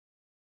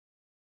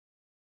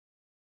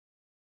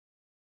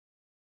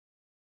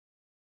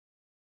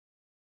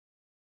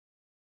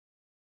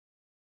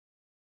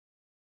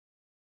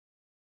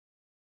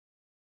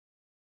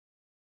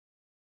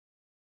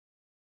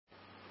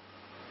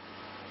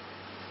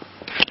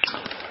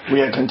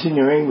We are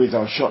continuing with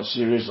our short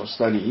series of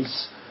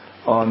studies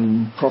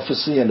on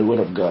prophecy and the Word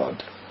of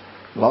God.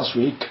 Last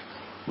week,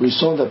 we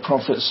saw that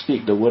prophets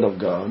speak the Word of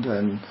God,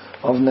 and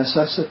of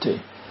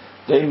necessity,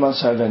 they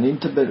must have an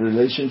intimate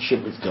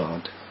relationship with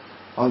God.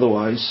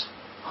 Otherwise,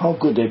 how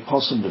could they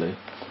possibly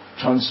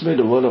transmit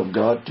the Word of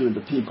God to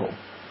the people?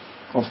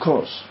 Of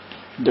course,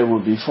 there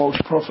will be false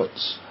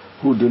prophets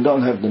who do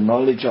not have the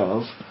knowledge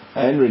of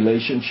and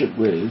relationship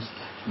with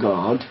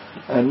God,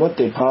 and what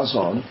they pass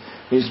on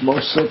is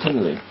most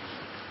certainly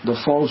the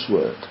false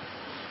word.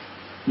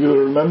 You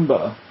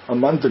remember a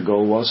month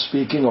ago was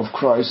speaking of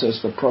Christ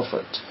as the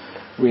prophet.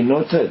 We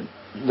noted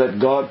that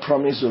God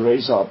promised to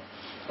raise up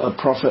a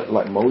prophet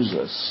like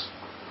Moses.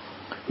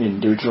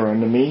 In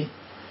Deuteronomy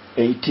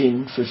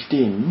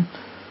 18:15,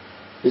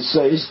 it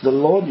says, "The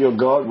Lord your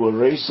God will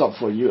raise up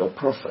for you a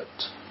prophet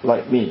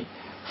like me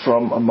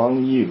from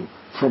among you,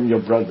 from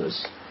your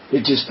brothers.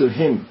 It is to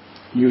him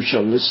you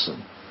shall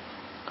listen."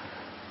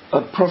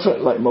 A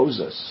prophet like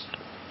Moses.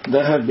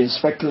 There have been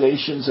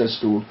speculations as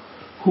to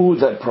who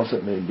that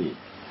prophet may be.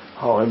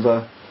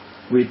 However,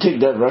 we take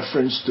that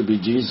reference to be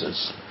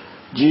Jesus.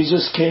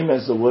 Jesus came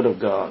as the Word of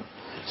God,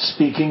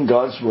 speaking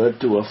God's word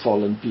to a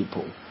fallen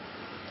people.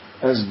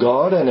 As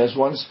God and as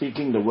one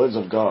speaking the words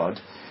of God,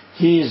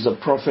 he is the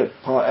prophet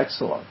par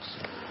excellence,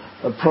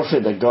 a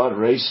prophet that God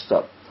raised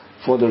up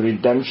for the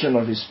redemption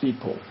of his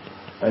people,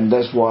 and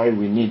that's why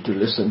we need to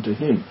listen to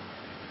him.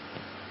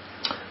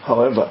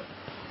 However,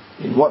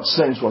 in what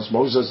sense was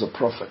Moses a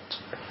prophet?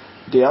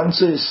 The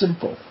answer is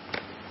simple.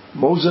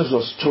 Moses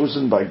was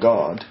chosen by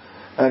God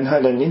and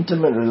had an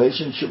intimate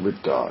relationship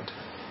with God.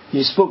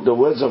 He spoke the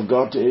words of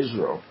God to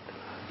Israel.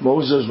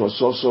 Moses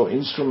was also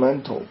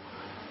instrumental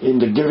in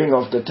the giving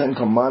of the 10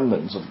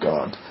 Commandments of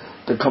God,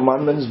 the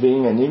commandments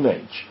being an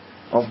image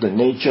of the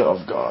nature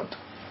of God.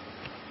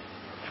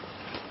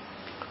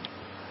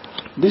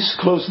 This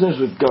closeness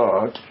with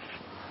God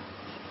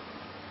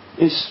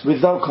is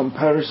without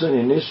comparison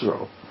in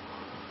Israel,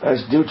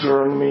 as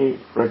Deuteronomy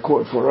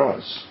record for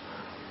us.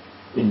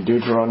 In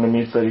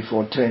Deuteronomy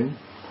 34:10,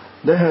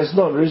 there has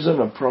not risen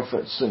a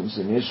prophet since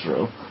in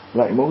Israel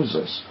like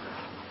Moses,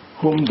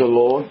 whom the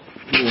Lord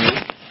knew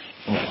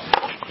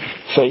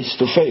face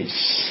to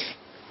face.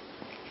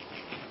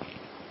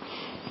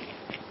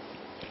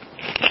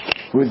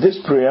 With this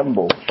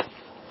preamble,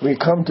 we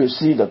come to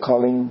see the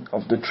calling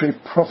of the 3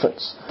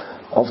 prophets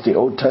of the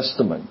Old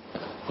Testament,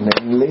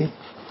 namely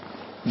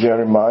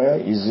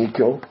Jeremiah,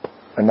 Ezekiel,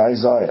 and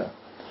Isaiah.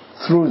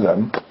 Through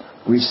them,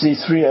 we see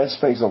 3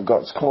 aspects of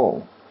God's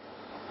call.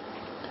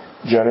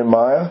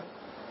 Jeremiah,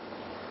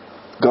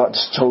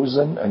 God's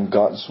chosen and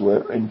God's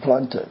word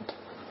implanted.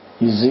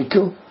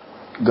 Ezekiel,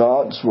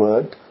 God's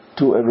word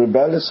to a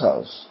rebellious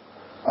house.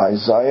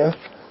 Isaiah,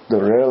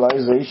 the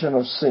realization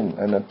of sin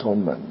and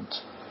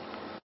atonement.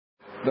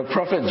 The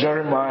prophet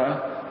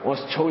Jeremiah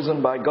was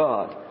chosen by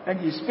God, and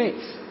he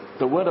speaks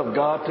the word of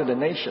God to the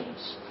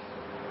nations.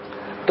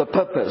 The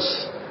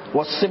purpose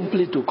was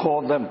simply to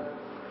call them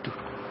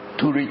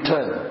to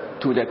return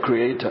to their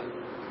Creator.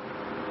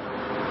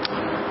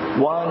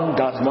 One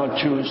does not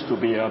choose to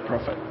be a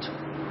prophet.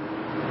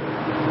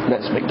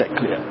 Let's make that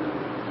clear.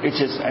 It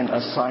is an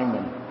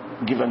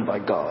assignment given by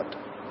God.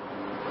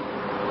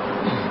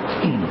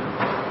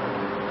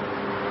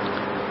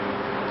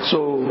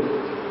 So,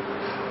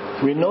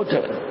 we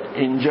noted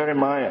in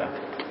Jeremiah,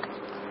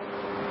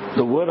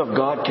 the word of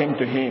God came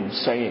to him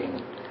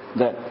saying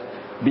that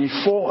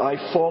before I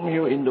formed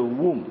you in the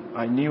womb,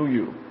 I knew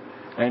you.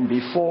 And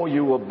before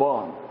you were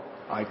born,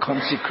 I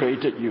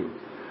consecrated you.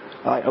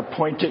 I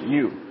appointed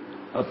you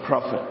a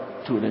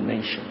prophet to the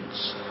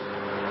nations.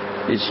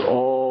 It's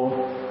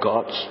all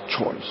God's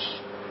choice.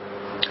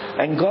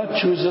 And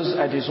God chooses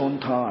at his own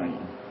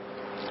time.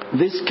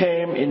 This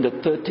came in the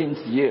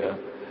 13th year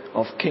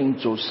of King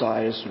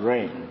Josiah's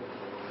reign.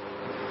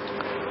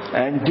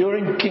 And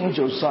during King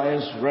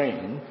Josiah's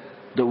reign,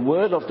 the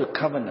word of the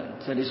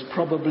covenant, that is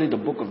probably the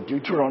book of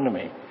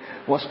Deuteronomy,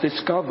 was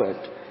discovered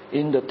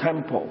in the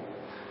temple.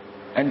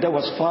 And that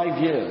was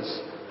 5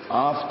 years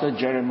after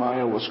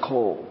Jeremiah was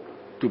called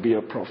to be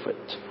a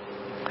prophet.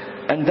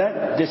 And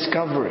that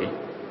discovery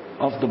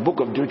of the book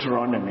of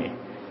Deuteronomy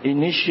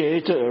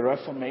initiated a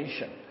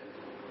reformation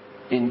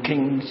in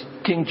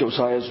King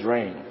Josiah's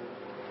reign.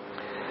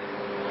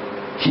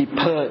 He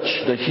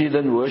purged the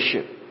heathen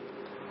worship,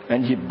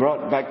 and he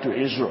brought back to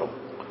Israel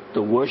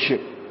the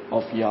worship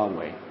of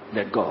Yahweh,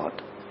 their God.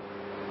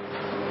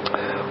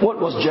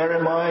 What was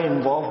Jeremiah's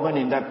involvement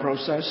in that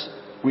process?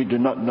 We do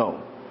not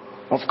know.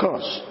 Of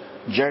course,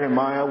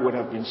 Jeremiah would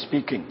have been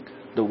speaking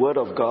the word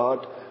of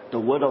God, the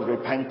word of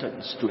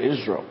repentance to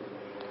Israel.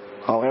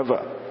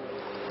 However,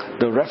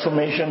 the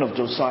reformation of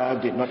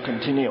Josiah did not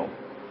continue,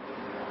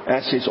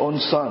 as his own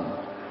son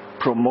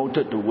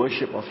promoted the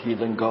worship of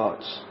heathen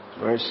gods.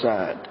 Very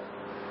sad.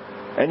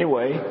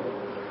 Anyway,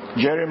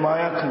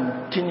 Jeremiah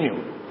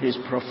continued his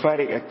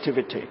prophetic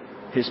activity,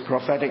 his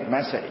prophetic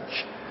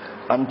message,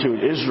 until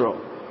Israel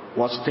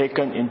was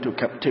taken into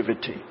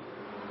captivity.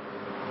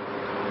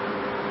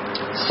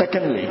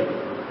 Secondly,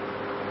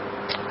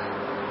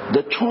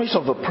 the choice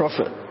of a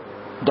prophet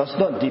does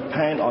not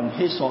depend on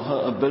his or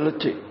her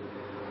ability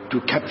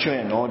to capture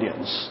an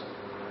audience,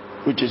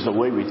 which is the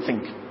way we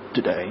think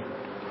today.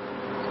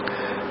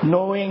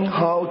 Knowing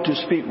how to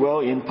speak well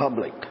in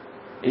public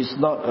is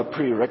not a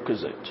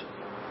prerequisite.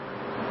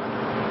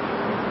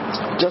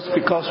 Just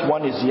because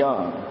one is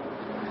young,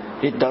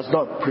 it does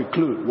not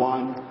preclude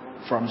one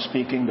from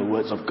speaking the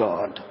words of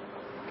God.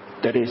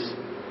 That is,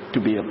 to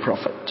be a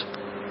prophet.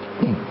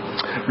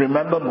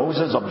 Remember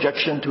Moses'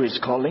 objection to his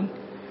calling?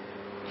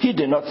 He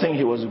did not think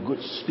he was a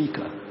good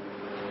speaker.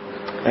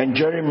 And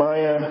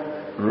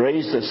Jeremiah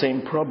raised the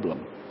same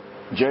problem.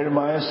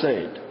 Jeremiah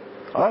said,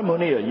 I'm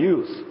only a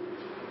youth.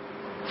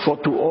 For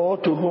to all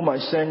to whom I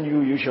send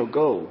you, you shall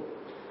go.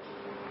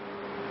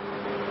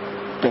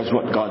 That's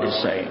what God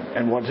is saying.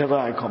 And whatever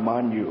I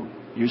command you,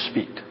 you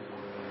speak.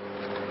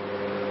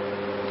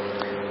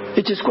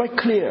 It is quite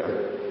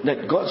clear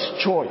that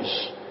God's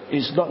choice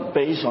is not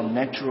based on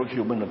natural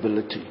human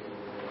ability,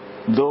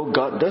 though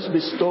God does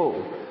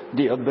bestow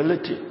the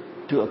ability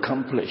to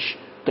accomplish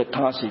the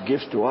task He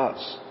gives to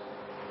us.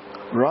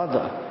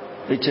 Rather,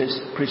 it is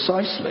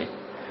precisely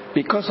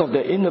because of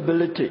their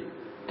inability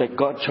that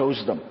God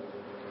chose them,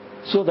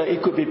 so that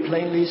it could be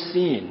plainly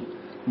seen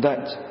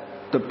that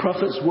the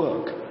prophet's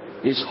work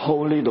is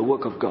wholly the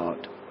work of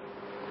God.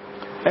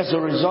 As a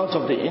result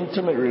of the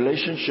intimate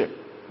relationship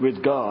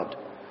with God,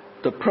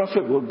 the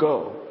prophet will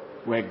go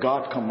where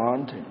God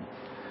commands him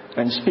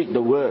and speak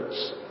the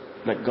words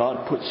that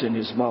God puts in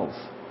his mouth.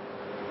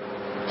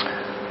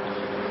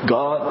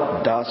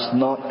 God does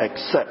not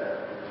accept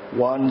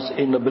one's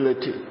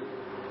inability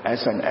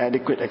as an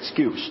adequate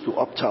excuse to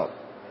opt out.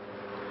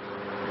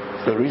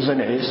 The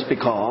reason is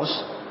because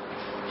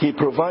He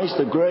provides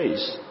the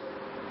grace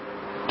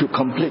to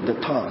complete the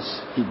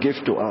task He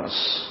gives to us.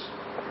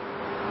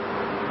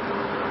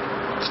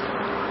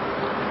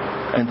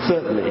 And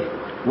thirdly,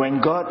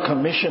 when God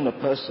commissions a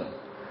person,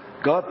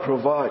 God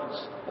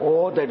provides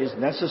all that is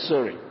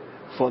necessary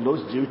for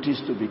those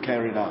duties to be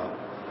carried out.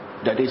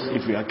 That is,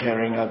 if we are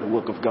carrying out the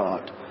work of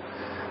God.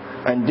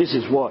 And this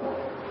is what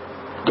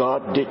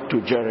God did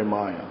to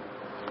Jeremiah.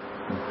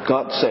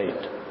 God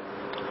said,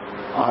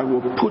 I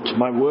will put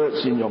my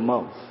words in your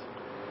mouth.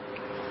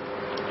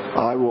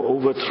 I will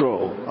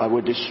overthrow, I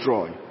will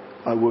destroy,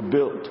 I will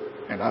build,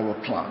 and I will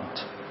plant.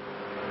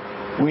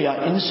 We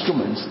are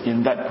instruments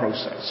in that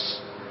process.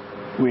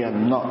 We are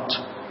not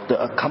the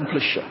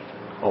accomplisher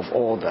of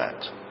all that.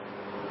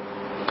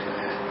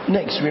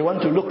 Next, we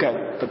want to look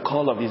at the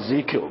call of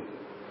Ezekiel.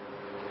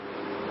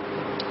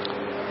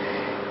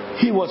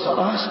 He was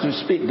asked to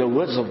speak the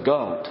words of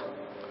God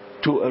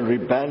to a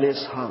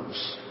rebellious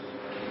house,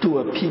 to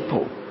a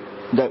people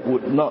that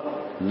would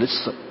not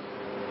listen.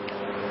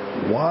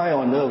 Why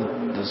on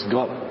earth does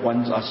God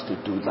want us to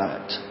do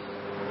that?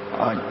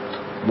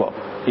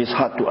 It's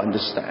hard to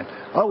understand.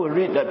 I will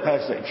read that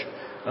passage.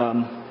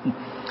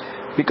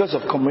 Because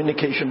of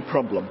communication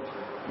problem,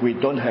 we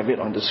don't have it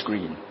on the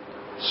screen.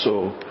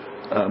 So,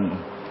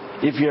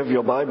 if you have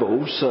your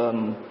Bibles,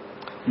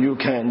 you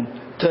can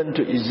turn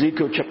to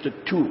Ezekiel chapter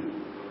 2,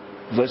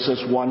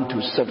 verses 1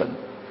 to 7.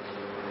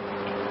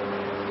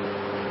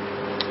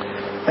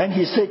 And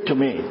he said to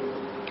me,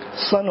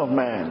 Son of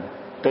man,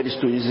 that is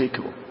to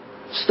Ezekiel,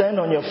 stand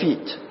on your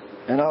feet,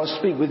 and I'll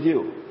speak with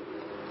you.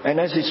 And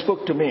as he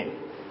spoke to me,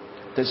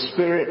 the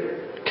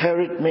Spirit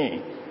carried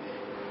me.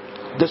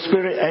 The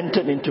Spirit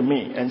entered into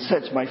me and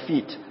set my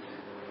feet.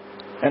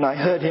 And I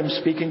heard him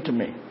speaking to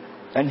me.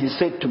 And he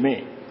said to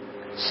me,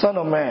 Son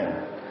of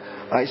man,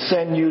 I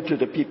send you to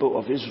the people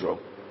of Israel,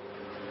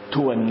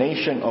 to a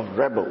nation of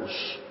rebels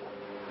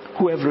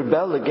who have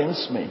rebelled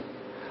against me.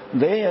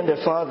 They and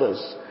their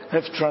fathers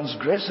have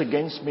transgressed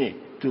against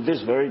me to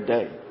this very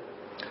day.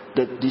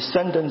 The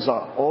descendants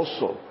are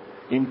also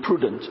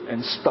imprudent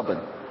and stubborn.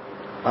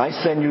 I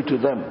send you to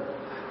them,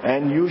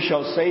 and you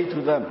shall say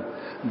to them,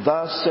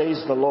 Thus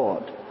says the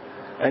Lord.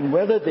 And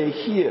whether they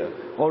hear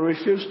or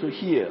refuse to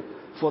hear,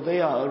 for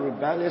they are a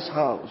rebellious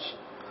house,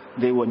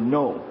 they will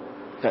know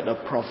that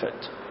a prophet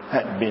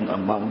had been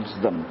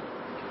amongst them.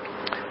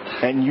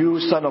 And you,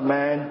 son of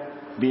man,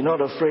 be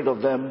not afraid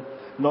of them,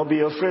 nor be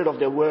afraid of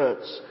their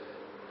words,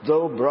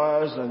 though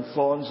briars and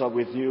thorns are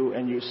with you,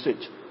 and you sit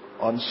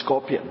on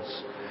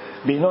scorpions.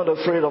 Be not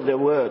afraid of their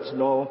words,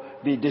 nor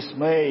be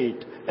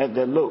dismayed at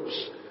their looks,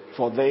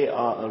 for they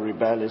are a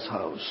rebellious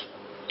house.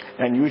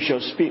 And you shall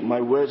speak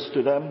my words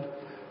to them,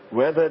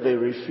 whether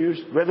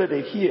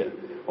they hear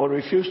or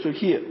refuse to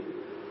hear.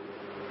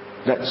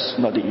 That's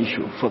not the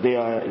issue, for they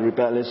are a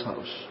rebellious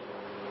house.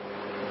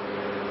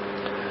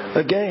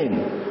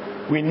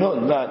 Again, we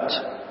note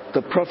that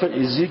the prophet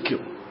Ezekiel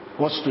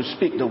was to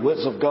speak the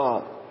words of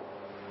God.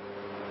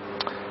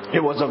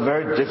 It was a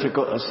very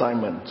difficult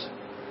assignment,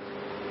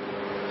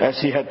 as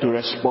he had to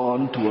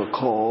respond to a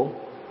call,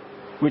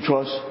 which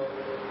was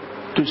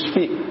to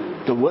speak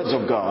the words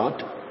of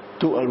God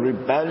to a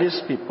rebellious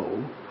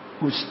people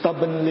who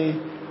stubbornly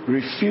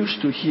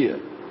refused to hear.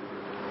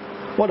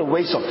 What a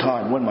waste of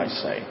time, one might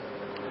say.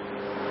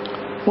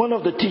 One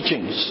of the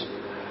teachings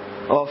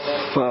of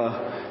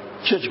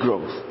church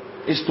growth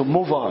is to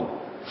move on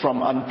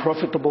from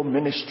unprofitable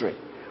ministry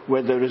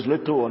where there is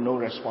little or no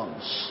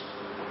response.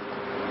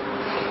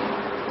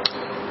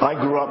 I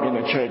grew up in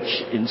a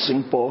church in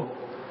Singapore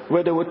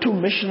where there were 2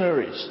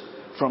 missionaries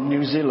from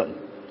New Zealand.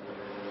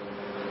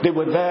 They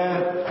were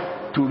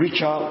there to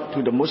reach out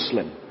to the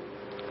Muslim.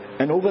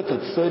 And over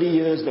the 30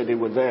 years that they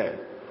were there,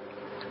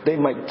 they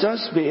might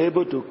just be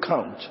able to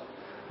count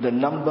the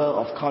number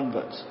of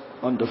converts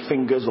on the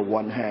fingers of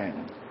one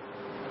hand.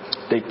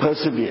 They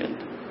persevered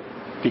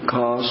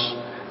because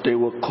they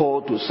were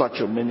called to such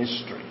a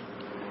ministry.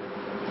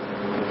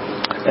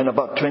 And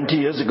about 20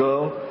 years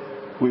ago,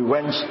 we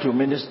went to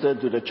minister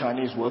to the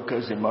Chinese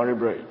workers in Murray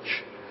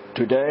Bridge.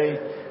 Today,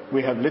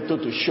 we have little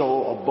to show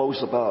or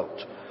boast about,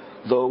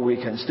 though we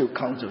can still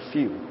count a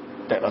few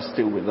that are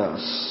still with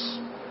us.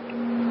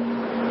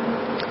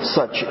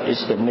 Such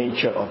is the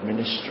nature of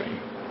ministry.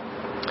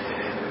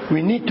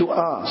 We need to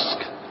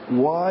ask,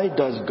 why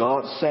does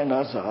God send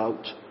us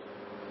out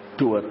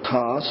to a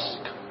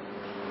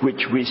task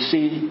which we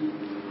see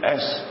as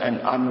an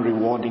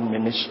unrewarding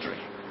ministry?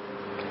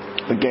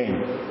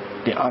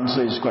 Again, the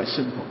answer is quite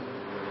simple.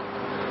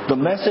 The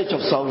message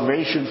of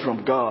salvation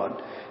from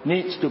God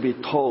needs to be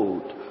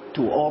told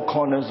to all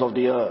corners of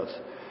the earth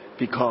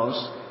because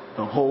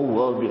the whole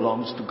world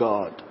belongs to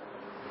God.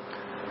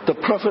 The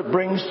prophet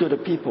brings to the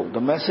people the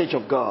message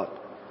of God.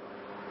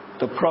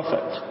 The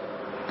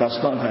prophet does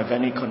not have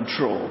any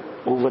control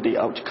over the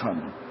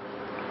outcome.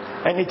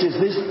 And it is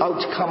this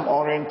outcome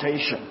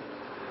orientation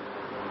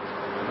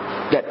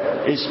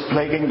that is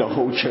plaguing the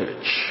whole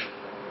church.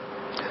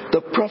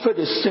 The prophet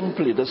is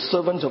simply the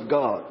servant of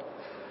God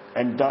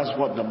and does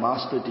what the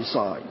master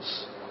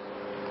decides.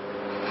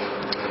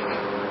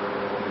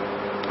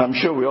 I'm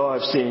sure we all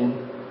have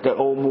seen the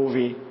old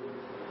movie,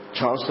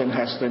 Charlton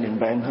Heston in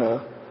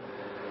Ben-Hur,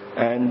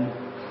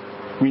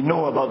 and we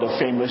know about the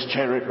famous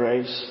chariot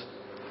race.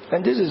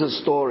 And this is a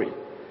story.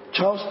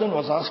 Charlton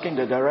was asking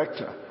the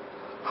director,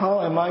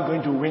 how am I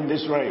going to win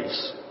this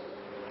race?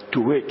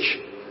 To which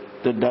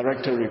the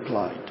director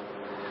replied,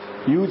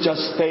 you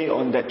just stay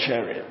on that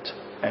chariot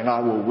and I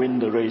will win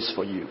the race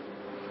for you.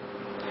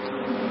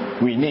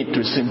 We need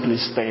to simply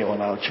stay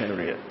on our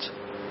chariot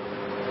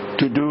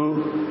to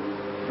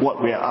do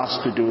what we are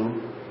asked to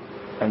do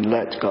and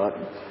let God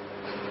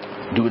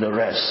do the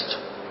rest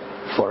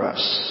for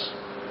us.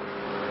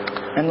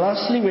 And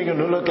lastly, we're going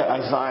to look at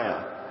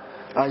Isaiah.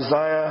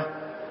 Isaiah,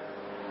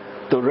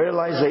 the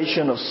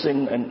realization of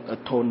sin and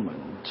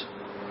atonement.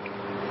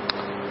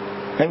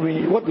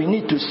 And what we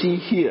need to see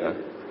here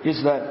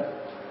is that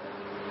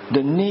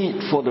the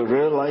need for the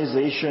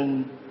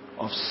realization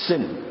of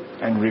sin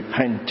and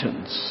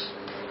repentance.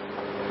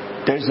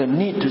 There's a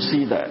need to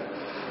see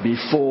that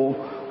before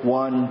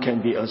one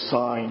can be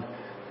assigned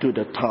to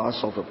the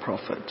task of a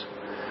prophet.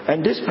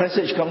 And this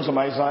passage comes from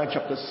Isaiah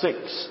chapter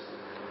 6,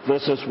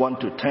 verses 1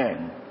 to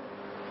 10.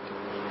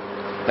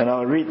 And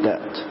I'll read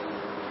that.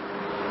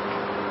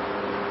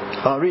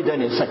 I'll read that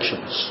in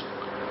sections.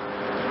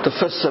 The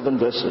first 7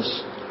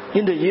 verses.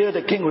 In the year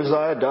that King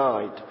Uzziah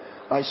died,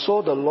 I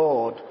saw the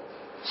Lord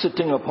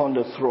sitting upon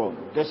the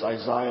throne. That's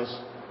Isaiah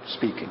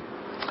speaking.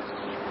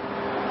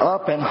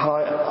 Up and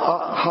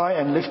high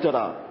and lifted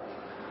up,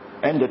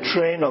 and the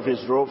train of his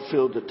robe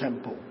filled the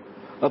temple.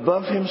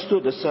 Above him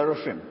stood the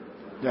seraphim,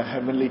 the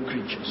heavenly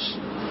creatures.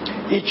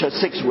 Each had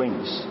 6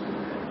 wings,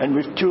 and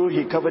with 2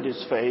 he covered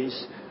his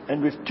face,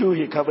 and with 2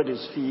 he covered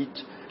his feet,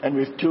 and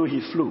with 2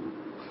 he flew.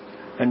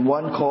 And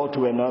one called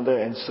to another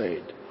and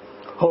said,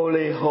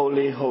 Holy,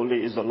 holy, holy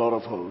is the Lord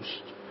of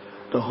hosts.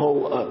 The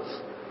whole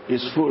earth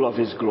is full of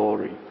his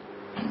glory.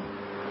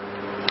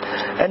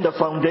 And the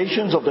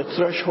foundations of the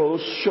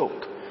thresholds shook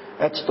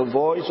at the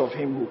voice of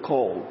him who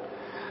called,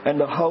 and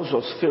the house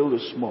was filled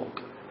with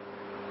smoke.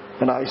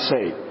 And I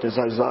say, there's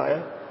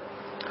Isaiah,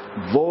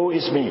 woe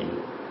is me,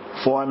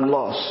 for I'm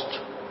lost,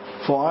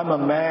 for I'm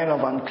a man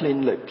of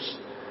unclean lips,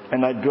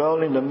 and I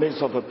dwell in the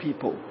midst of a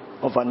people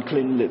of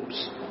unclean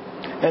lips.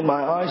 And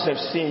my eyes have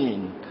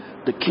seen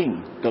the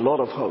King, the Lord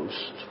of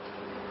hosts.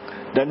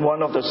 Then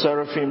one of the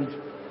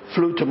seraphim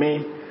flew to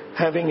me,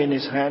 having in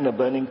his hand a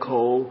burning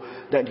coal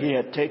that he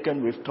had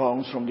taken with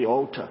tongs from the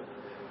altar.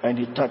 And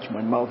he touched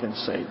my mouth and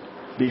said,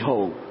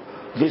 Behold,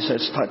 this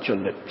has touched your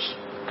lips.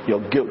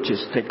 Your guilt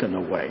is taken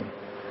away,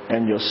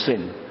 and your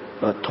sin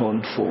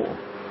atoned for.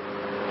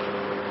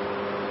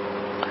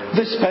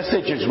 This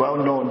passage is well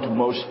known to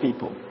most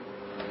people.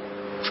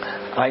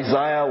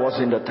 Isaiah was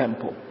in the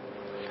temple,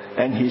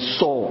 and he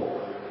saw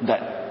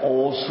that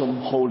awesome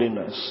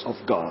holiness of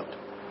God.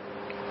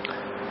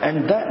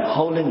 And that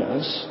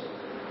holiness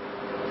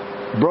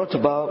brought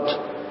about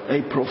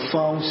a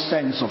profound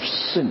sense of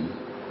sin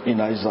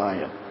in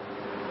Isaiah.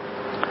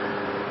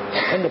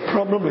 And the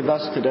problem with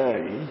us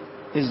today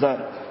is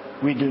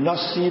that we do not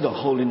see the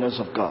holiness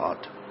of God.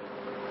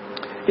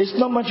 It's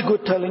not much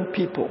good telling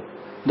people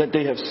that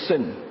they have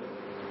sinned,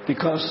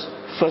 because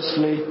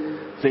firstly,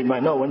 they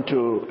might not want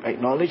to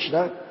acknowledge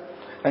that,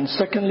 and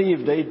secondly,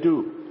 if they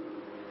do,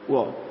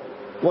 well,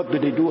 what do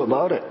they do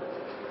about it?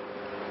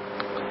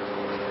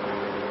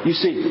 You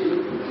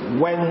see,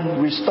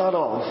 when we start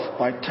off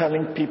by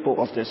telling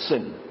people of their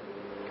sin,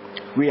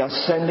 we are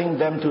sending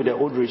them to their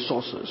own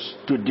resources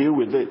to deal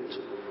with it.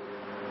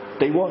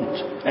 They won't,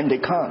 and they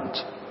can't.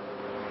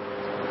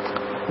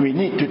 We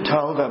need to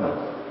tell them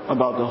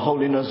about the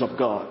holiness of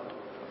God.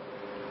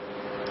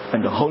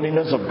 And the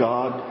holiness of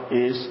God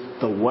is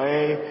the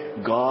way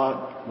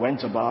God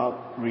went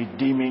about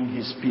redeeming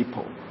His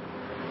people.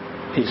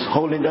 His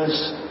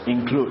holiness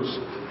includes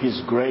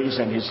His grace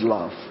and His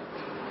love.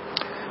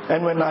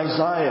 And when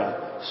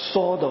Isaiah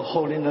saw the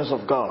holiness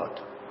of God,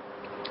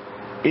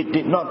 it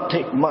did not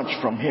take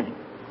much from him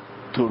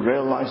to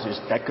realize his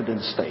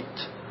decadent state.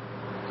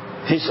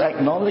 His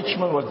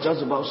acknowledgement was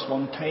just about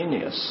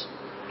spontaneous.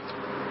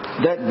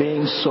 That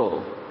being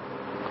so,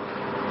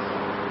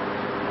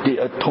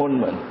 the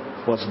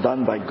atonement was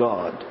done by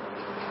God.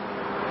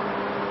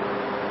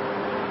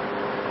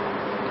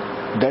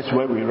 That's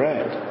where we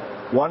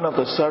read. One of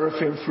the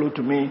seraphim flew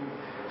to me,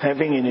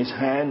 having in his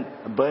hand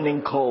a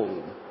burning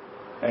coal,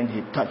 and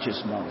he touched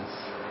his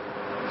mouth.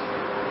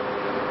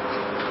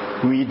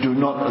 We do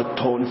not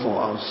atone for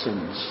our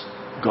sins.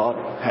 God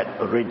had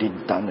already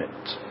done it.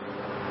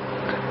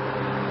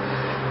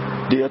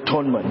 The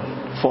atonement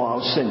for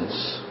our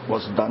sins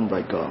was done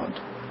by God.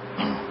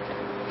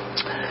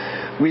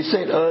 We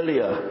said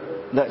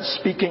earlier that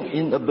speaking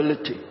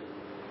inability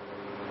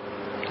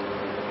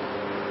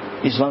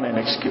is not an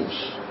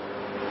excuse.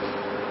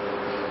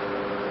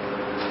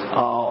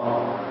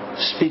 Our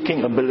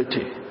speaking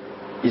ability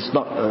is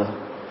not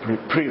a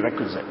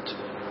prerequisite,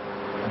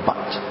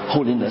 but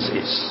holiness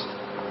is.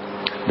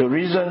 The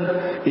reason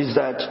is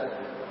that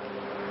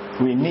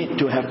we need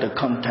to have the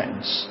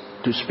contents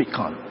to speak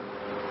on.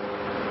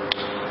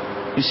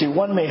 You see,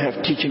 one may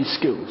have teaching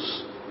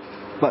skills,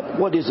 but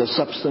what is the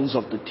substance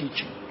of the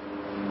teaching?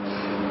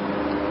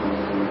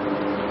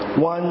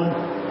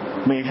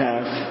 One may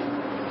have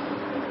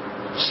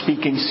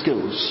speaking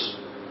skills,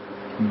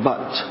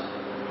 but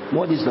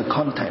what is the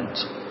content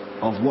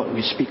of what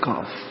we speak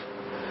of?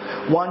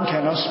 One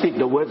cannot speak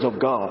the words of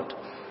God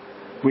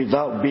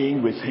without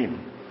being with Him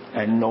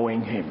and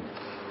knowing Him.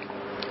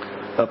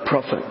 A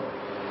prophet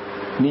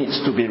needs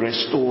to be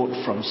restored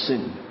from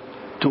sin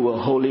to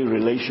a holy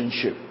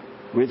relationship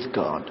with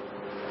God.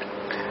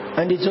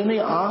 And it's only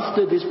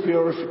after this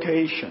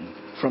purification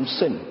from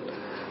sin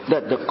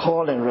that the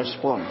call and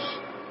response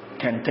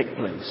can take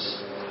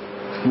place.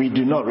 We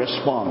do not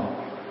respond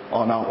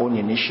on our own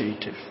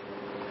initiative.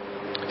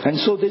 And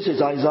so this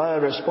is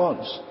Isaiah's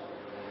response.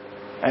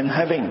 And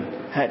having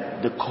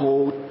had the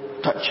coal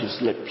touch his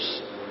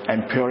lips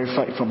and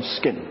purified from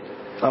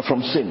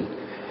sin,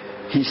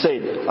 he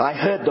said, I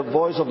heard the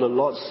voice of the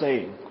Lord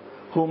saying,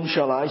 whom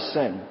shall I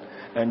send,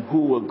 and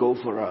who will go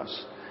for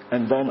us?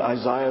 And then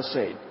Isaiah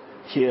said,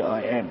 here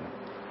I am,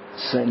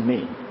 send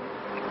me.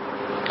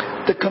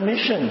 The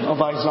commission of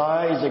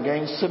Isaiah is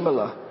again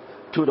similar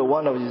to the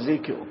one of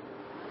Ezekiel.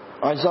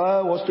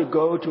 Isaiah was to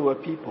go to a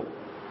people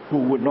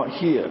who would not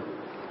hear.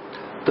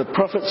 The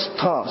prophet's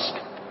task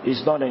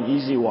is not an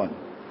easy one.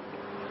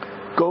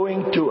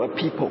 Going to a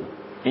people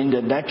in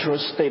the natural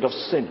state of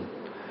sin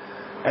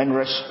and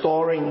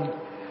restoring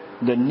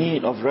the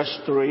need of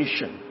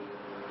restoration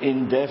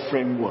in their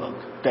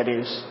framework. That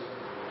is,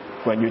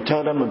 when you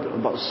tell them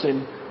about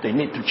sin, they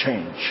need to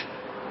change.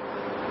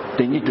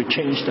 They need to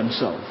change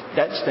themselves.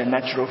 That's their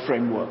natural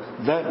framework.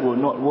 That will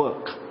not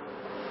work.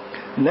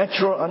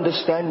 Natural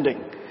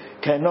understanding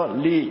cannot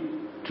lead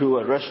to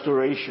a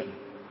restoration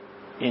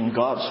in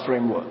God's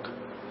framework.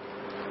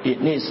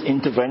 It needs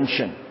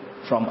intervention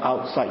from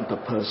outside the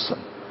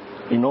person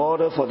in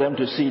order for them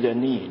to see their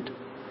need.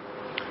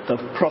 The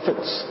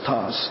prophet's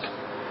task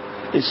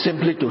is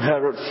simply to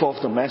herald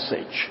forth the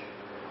message,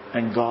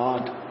 and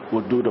God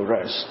will do the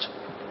rest.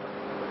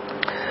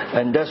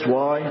 And that's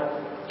why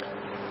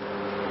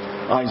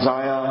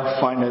Isaiah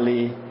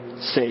finally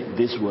said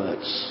these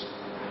words.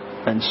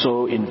 And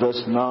so in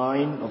verse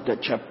 9 of that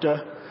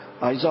chapter,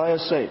 Isaiah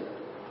said,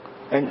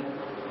 and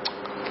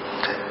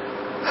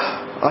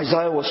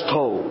Isaiah was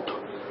told,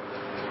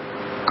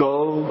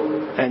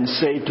 go and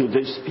say to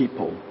these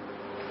people,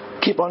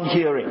 keep on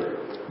hearing,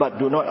 but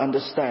do not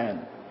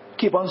understand.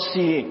 Keep on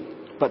seeing,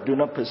 but do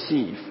not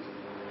perceive.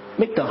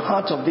 Make the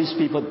hearts of these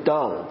people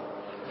dull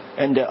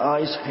and their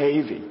eyes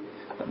heavy.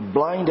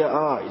 Blind their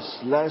eyes,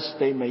 lest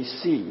they may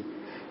see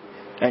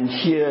and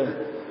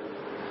hear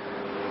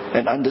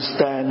and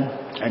understand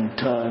and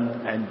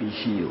turn and be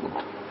healed.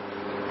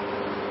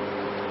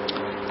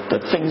 The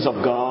things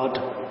of God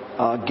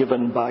are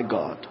given by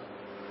God.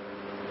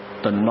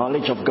 The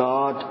knowledge of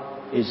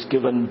God is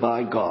given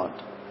by God.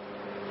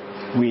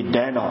 We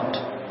dare not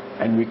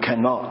and we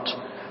cannot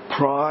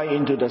pry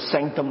into the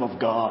sanctum of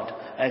God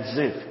as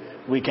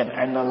if we can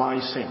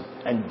analyze Him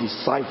and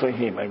decipher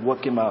Him and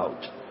work Him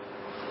out.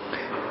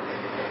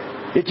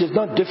 It is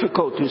not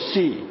difficult to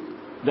see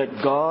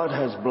that God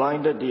has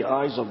blinded the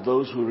eyes of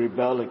those who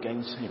rebel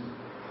against Him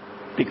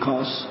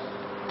because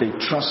they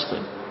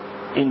trusted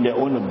in their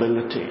own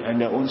ability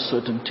and their own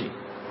certainty.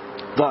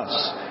 Thus,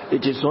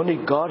 it is only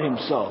God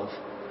Himself,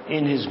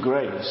 in His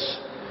grace,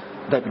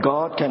 that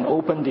God can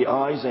open the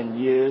eyes and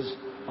ears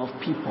of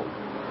people.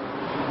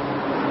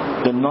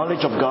 The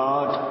knowledge of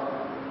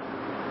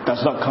God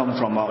does not come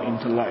from our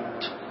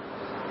intellect.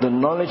 The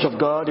knowledge of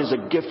God is a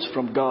gift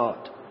from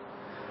God,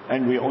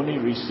 and we only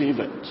receive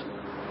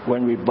it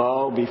when we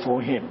bow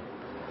before Him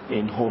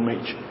in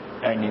homage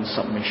and in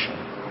submission.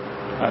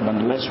 And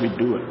unless we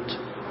do it,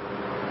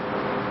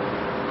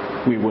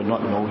 we will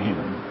not know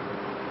Him.